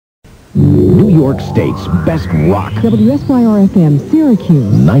York State's best rock. WSYR-FM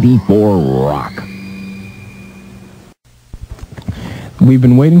Syracuse. 94 Rock. We've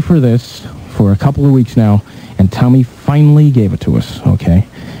been waiting for this for a couple of weeks now, and Tommy finally gave it to us, okay?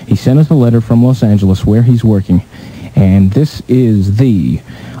 He sent us a letter from Los Angeles where he's working, and this is the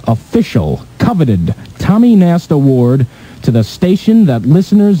official, coveted Tommy Nast Award to the station that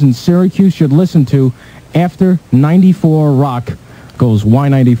listeners in Syracuse should listen to after 94 Rock goes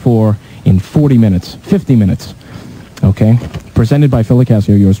Y94 in 40 minutes, 50 minutes, okay? Presented by Phil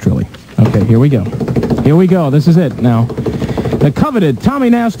Licasio, yours truly. Okay, here we go. Here we go. This is it now. The coveted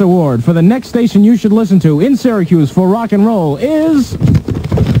Tommy Nast Award for the next station you should listen to in Syracuse for rock and roll is...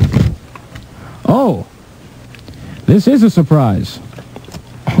 Oh, this is a surprise.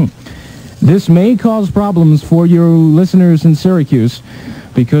 This may cause problems for your listeners in Syracuse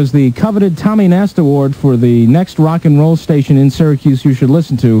because the coveted Tommy Nast Award for the next rock and roll station in Syracuse you should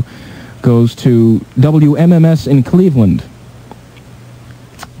listen to goes to WMMS in Cleveland.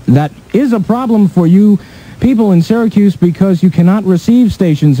 That is a problem for you people in Syracuse because you cannot receive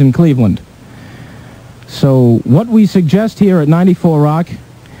stations in Cleveland. So what we suggest here at 94 Rock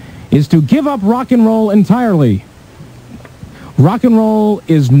is to give up rock and roll entirely. Rock and roll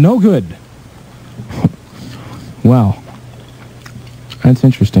is no good. Wow. That's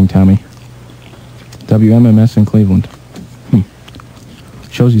interesting, Tommy. WMMS in Cleveland.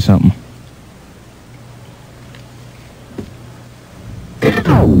 Shows you something.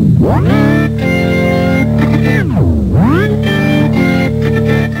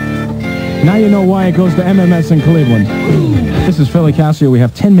 Now you know why it goes to MMS in Cleveland. This is Phil Licasio. We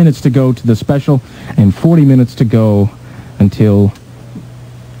have 10 minutes to go to the special and 40 minutes to go until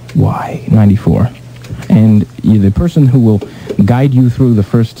Y94. And the person who will guide you through the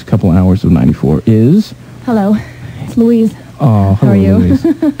first couple hours of 94 is... Hello, it's Louise. Oh, hello, how are you? Louise.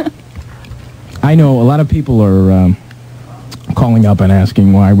 I know a lot of people are calling up and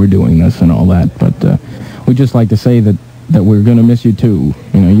asking why we're doing this and all that, but we'd just like to say that we're going to miss you too.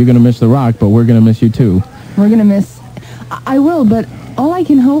 You know, you're going to miss the rock, but we're going to miss you too. We're going to miss... I will, but all I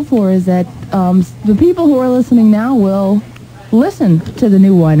can hope for is that the people who are listening now will listen to the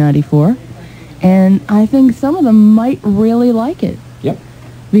new Y94, and I think some of them might really like it. Yep.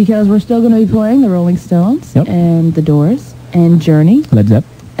 Because we're still going to be playing the Rolling Stones, yep, and the Doors, and Journey, Led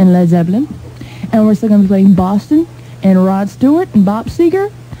Zeppelin, and we're still going to be playing Boston, and Rod Stewart, and Bob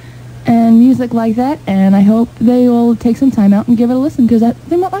Seger, and music like that, and I hope they will take some time out and give it a listen, because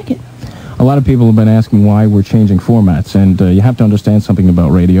they might like it. A lot of people have been asking why we're changing formats, and you have to understand something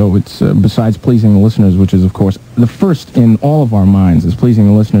about radio. It's besides pleasing the listeners, which is, of course, the first in all of our minds is pleasing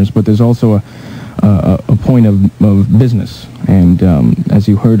the listeners, but there's also a point of business. And as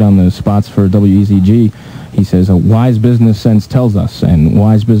you heard on the spots for WEZG, he says, a wise business sense tells us, and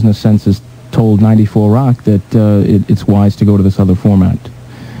wise business sense has told 94 Rock that it's wise to go to this other format.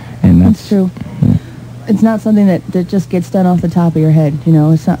 And that's true. Yeah. It's not something that just gets done off the top of your head, you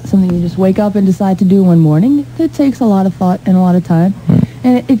know. It's not something you just wake up and decide to do one morning. It takes a lot of thought and a lot of time. Right.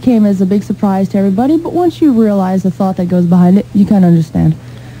 And it came as a big surprise to everybody, but once you realize the thought that goes behind it, you kind of understand.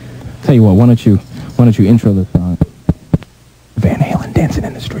 Tell you what, why don't you intro the song? Van Halen, Dancing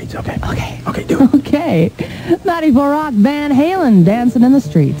in the Streets, okay? Okay, do it. Okay. 94 Rock, Van Halen, Dancing in the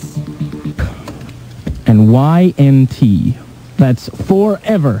Streets. And YNT. That's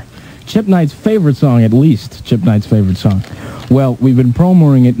forever. Chip Knight's favorite song, at least Chip Knight's favorite song. Well, we've been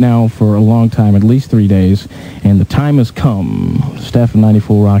promoting it now for a long time, at least 3 days, and the time has come. The staff of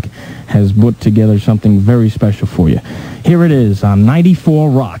 94 Rock has put together something very special for you. Here it is on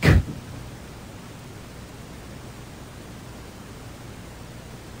 94 Rock.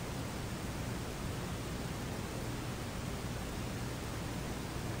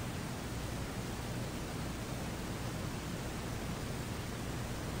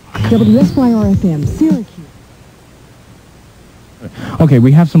 WSYR-FM Syracuse. Okay,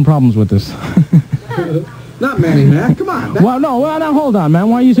 we have some problems with this. Not many, man. Come on. Well, now hold on, man.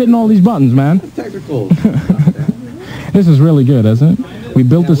 Why are you hitting all these buttons, man? That's technical. This is really good, isn't it? We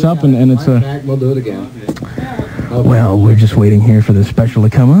built this up, and it's a... We'll do it again. Okay. Well, we're just waiting here for the special to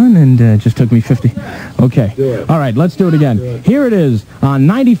come on, and it just took me 50... Okay. Do it. All right, let's do it again. Here it is on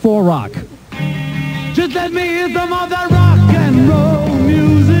 94 Rock. Just let me hear some of that rock and roll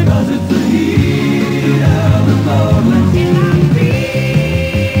music, 'cause it's the heat of the moment.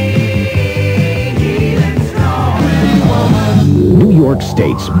 New York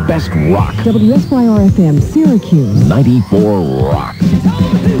State's best rock. WSYR-FM Syracuse. 94 Rock.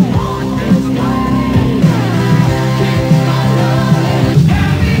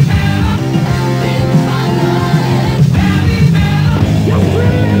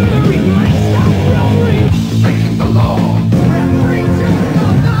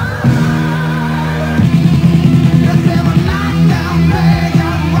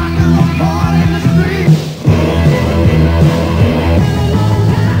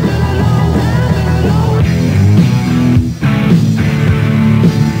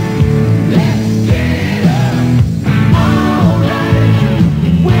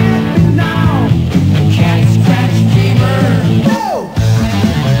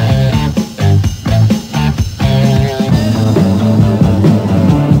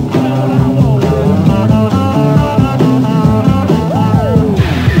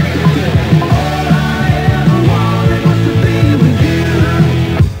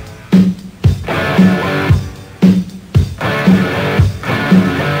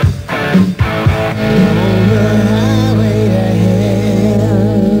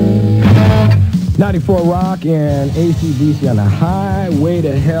 WCBC on the highway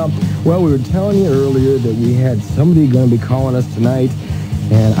to hell. Well, we were telling you earlier that we had somebody going to be calling us tonight,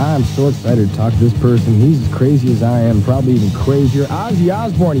 and I'm so excited to talk to this person. He's as crazy as I am, probably even crazier. Ozzy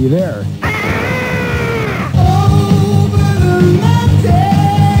Osbourne, are you there?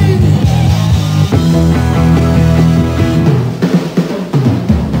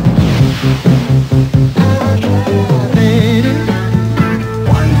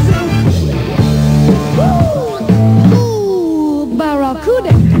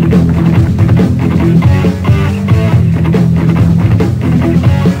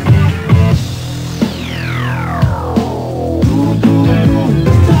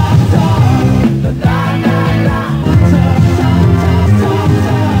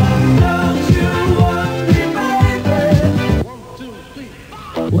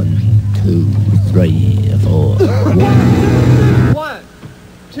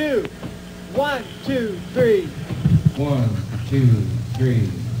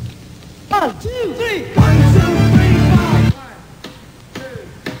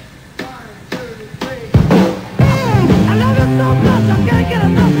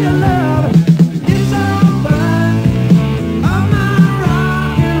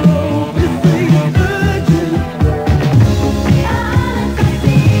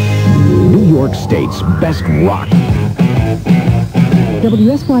 State's best rock.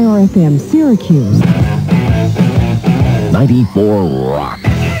 WSYR-FM Syracuse. 94 Rock.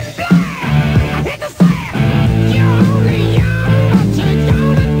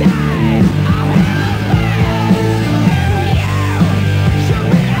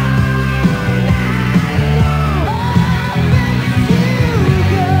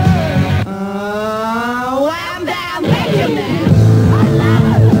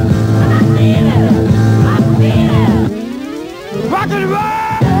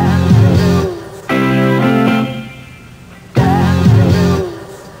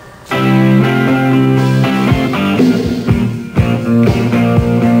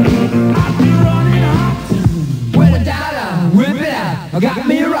 Got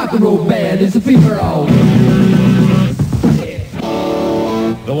me a rock and roll band, it's a fever all.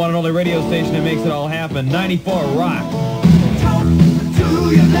 The one and only radio station that makes it all happen, 94 Rock. Talk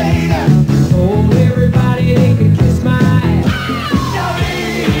to you later. Oh, everybody, they can kiss my ass.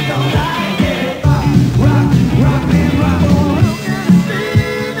 Don't like it. Rock me, rock on.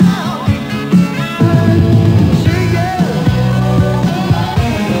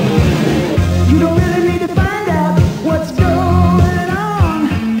 You don't really need to find out what's going on.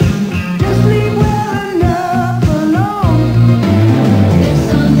 Just leave well enough alone. There's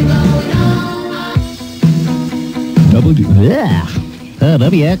something going on.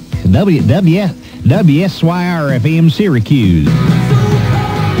 WSYR-FM Syracuse.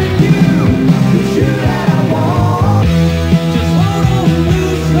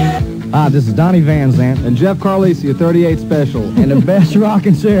 This is Donnie Van Zant And Jeff Carlisi, a 38 special. and the best rock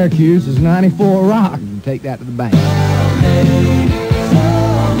in Syracuse is 94 Rock. Take that to the bank.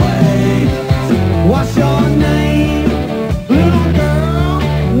 What's your name, little girl?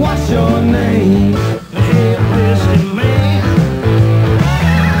 What's your name? Listen, man.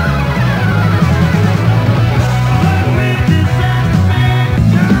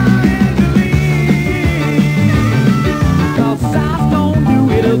 Cause South don't do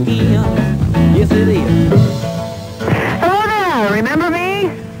it again. Yes, it is. Hello there, remember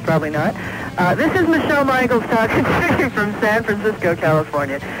me? Probably not. This is Michelle Michaels talking to you from San Francisco,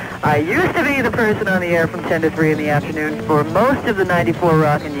 California. I used to be the person on the air from 10 to 3 in the afternoon for most of the 94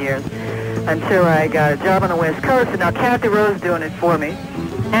 rockin' years until I got a job on the West Coast, and now Kathy Rose is doing it for me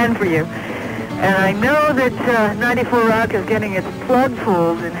and for you. And I know that 94 Rock is getting its plug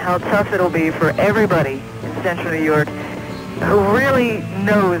pulled and how tough it'll be for everybody in Central New York who really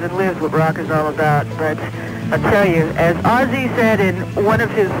knows and lives what rock is all about. But I'll tell you, as Ozzy said in one of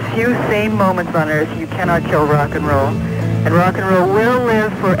his few sane moments on Earth, you cannot kill rock and roll. And rock and roll will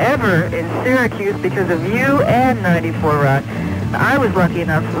live forever in Syracuse because of you and 94 Rock. I was lucky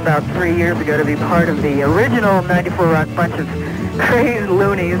enough about 3 years ago to be part of the original 94 Rock bunch of crazed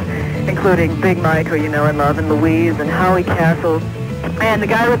loonies, including Big Mike, who you know and love, and Louise, and Howie Castle, and the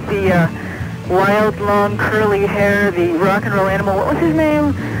guy with the wild, long, curly hair, the rock and roll animal. What was his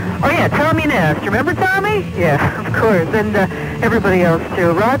name? Oh, yeah, Tommy Nast. Remember Tommy? Yeah, of course. And everybody else,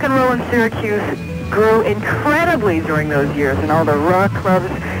 too. Rock and roll in Syracuse grew incredibly during those years, and all the rock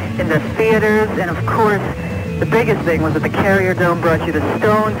clubs in the theaters, and, of course, the biggest thing was that the Carrier Dome brought you the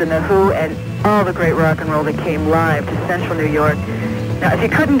Stones and the Who and all the great rock and roll that came live to Central New York. Now, if you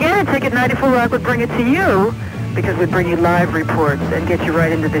couldn't get a ticket, 94 Rock would bring it to you because we'd bring you live reports and get you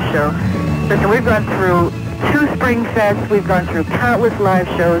right into the show. Listen, we've gone through 2 spring fests. We've gone through countless live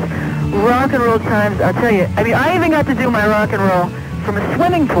shows, rock and roll times. I'll tell you, I mean, I even got to do my rock and roll from a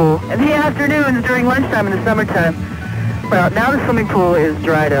swimming pool in the afternoons during lunchtime in the summertime. Well, now the swimming pool is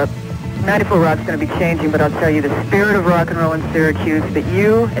dried up. 94 Rock's going to be changing, but I'll tell you, the spirit of rock and roll in Syracuse that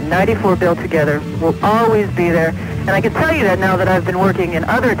you and 94 built together will always be there. And I can tell you that now that I've been working in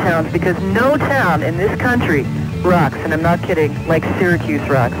other towns, because no town in this country rocks, and I'm not kidding, like Syracuse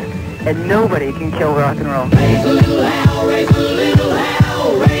rocks. And nobody can kill rock and roll. Raise a little hell, raise a little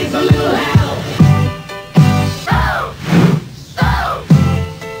hell, raise a little hell.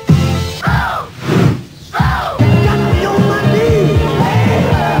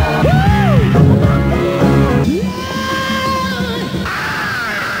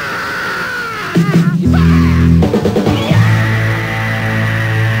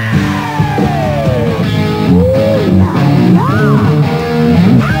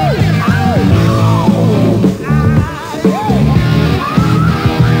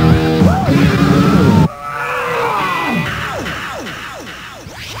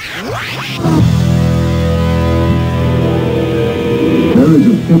 There is a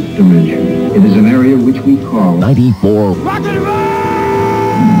fifth dimension. It is an area which we call 94. Rock and roll!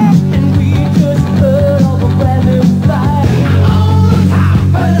 And we just heard all the brand new fly. On the top,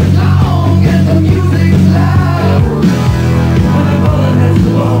 but as long as the music's loud. When the bullet hits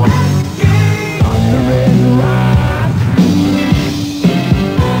the wall, on the red ride.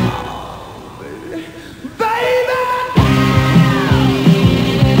 Baby!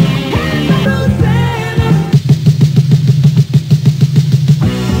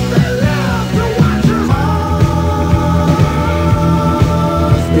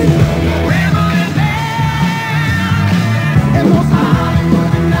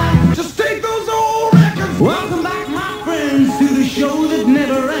 Welcome back, my friends, to the show that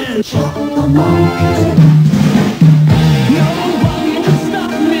never ends. No one can stop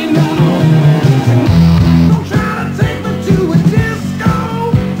me now. Don't try to take me to a disco.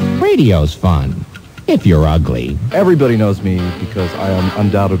 Radio's fun, if you're ugly. Everybody knows me because I am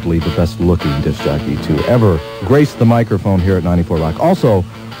undoubtedly the best-looking disc jockey to ever grace the microphone here at 94 Rock. Also,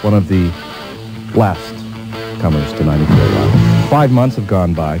 one of the last comers to 94 Rock. 5 months have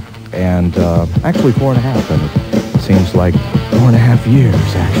gone by, and actually 4.5, and it seems like 4.5 years,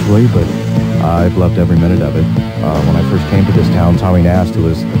 actually, but I've loved every minute of it. When I first came to this town, Tommy Nast, who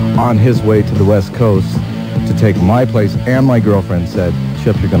was on his way to the West Coast to take my place, and my girlfriend said,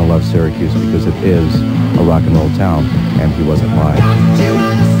 Chip, you're going to love Syracuse because it is a rock and roll town, and he wasn't lying.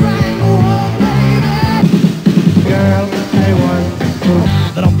 Girl,